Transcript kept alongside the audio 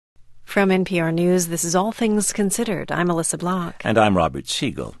From NPR News, this is All Things Considered. I'm Melissa Block. And I'm Robert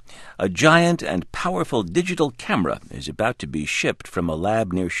Siegel. A giant and powerful digital camera is about to be shipped from a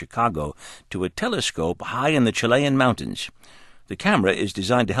lab near Chicago to a telescope high in the Chilean mountains. The camera is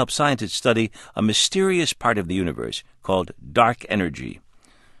designed to help scientists study a mysterious part of the universe called dark energy.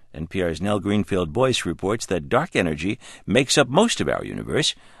 NPR's Nell Greenfield-Boyce reports that dark energy makes up most of our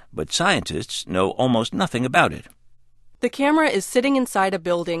universe, but scientists know almost nothing about it. The camera is sitting inside a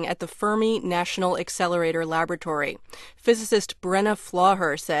building at the Fermi National Accelerator Laboratory. Physicist Brenna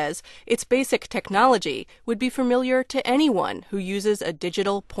Flaugher says its basic technology would be familiar to anyone who uses a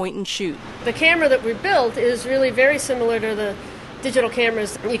digital point-and-shoot. The camera that we built is really very similar to the digital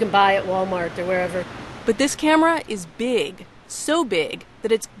cameras you can buy at Walmart or wherever. But this camera is big, so big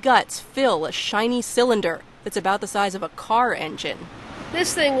that its guts fill a shiny cylinder that's about the size of a car engine.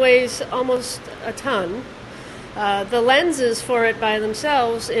 This thing weighs almost a ton. The lenses for it by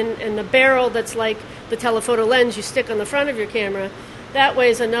themselves in the barrel that's like the telephoto lens you stick on the front of your camera, that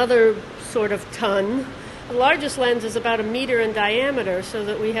weighs another sort of ton. The largest lens is about 1 meter in diameter so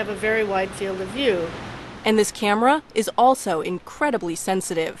that we have a very wide field of view. And this camera is also incredibly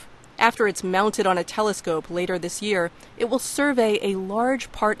sensitive. After it's mounted on a telescope later this year, it will survey a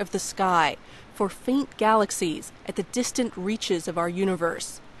large part of the sky for faint galaxies at the distant reaches of our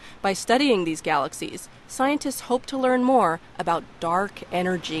universe. By studying these galaxies, scientists hope to learn more about dark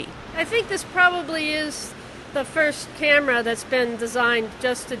energy. I think this probably is the first camera that's been designed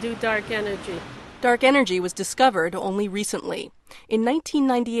just to do dark energy. Dark energy was discovered only recently. In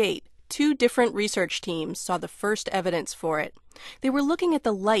 1998, 2 different research teams saw the first evidence for it. They were looking at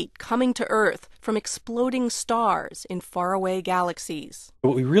the light coming to Earth from exploding stars in faraway galaxies.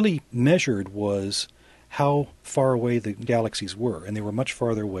 What we really measured was how far away the galaxies were, and they were much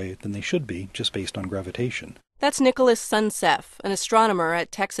farther away than they should be, just based on gravitation. That's Nicholas Sunsef, an astronomer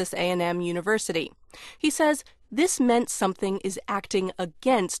at Texas A&M University. He says this meant something is acting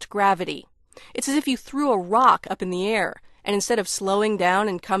against gravity. It's as if you threw a rock up in the air, and instead of slowing down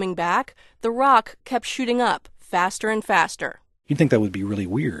and coming back, the rock kept shooting up faster and faster. You'd think that would be really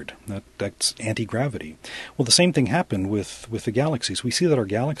weird. That's anti-gravity. Well, the same thing happened with the galaxies. We see that our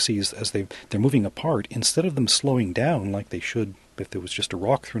galaxies, as they're moving apart, instead of them slowing down like they should if there was just a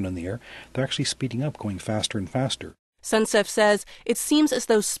rock thrown in the air, they're actually speeding up, going faster and faster. Sunsef says it seems as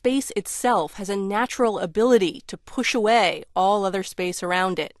though space itself has a natural ability to push away all other space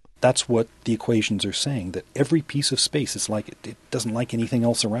around it. That's what the equations are saying, that every piece of space is like it doesn't like anything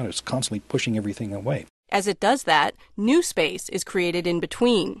else around it. It's constantly pushing everything away. As it does that, new space is created in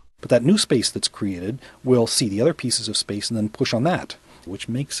between. But that new space that's created will see the other pieces of space and then push on that, which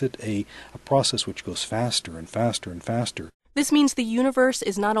makes it a process which goes faster and faster and faster. This means the universe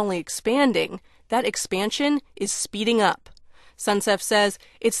is not only expanding, that expansion is speeding up. Sunsef says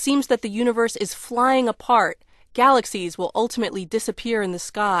it seems that the universe is flying apart. Galaxies will ultimately disappear in the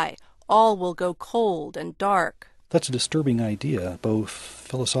sky. All will go cold and dark. That's a disturbing idea, both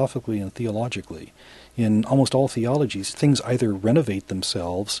philosophically and theologically. In almost all theologies, things either renovate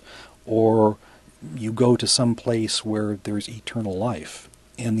themselves or you go to some place where there's eternal life.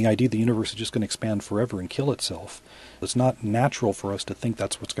 And the idea the universe is just going to expand forever and kill itself. It's not natural for us to think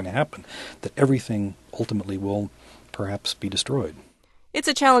that's what's going to happen, that everything ultimately will perhaps be destroyed. It's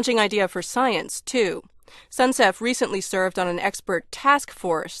a challenging idea for science, too. Sunsef recently served on an expert task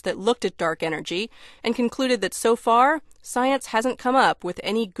force that looked at dark energy and concluded that so far, science hasn't come up with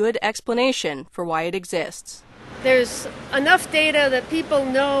any good explanation for why it exists. There's enough data that people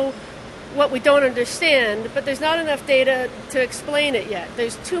know what we don't understand, but there's not enough data to explain it yet.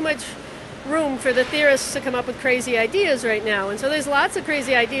 There's too much room for the theorists to come up with crazy ideas right now, and so there's lots of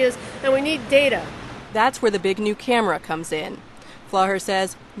crazy ideas, and we need data. That's where the big new camera comes in. Flaugher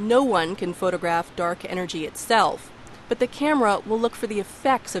says no one can photograph dark energy itself, but the camera will look for the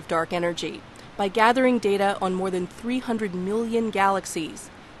effects of dark energy by gathering data on more than 300 million galaxies,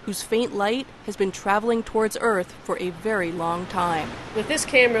 whose faint light has been traveling towards Earth for a very long time. With this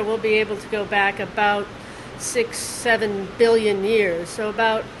camera, we'll be able to go back about 6-7 billion years, so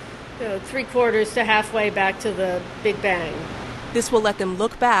about 3/4 to halfway back to the Big Bang. This will let them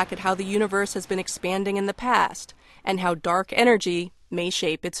look back at how the universe has been expanding in the past and how dark energy may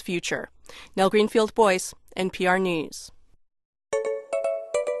shape its future. Nell Greenfield-Boyce, NPR News.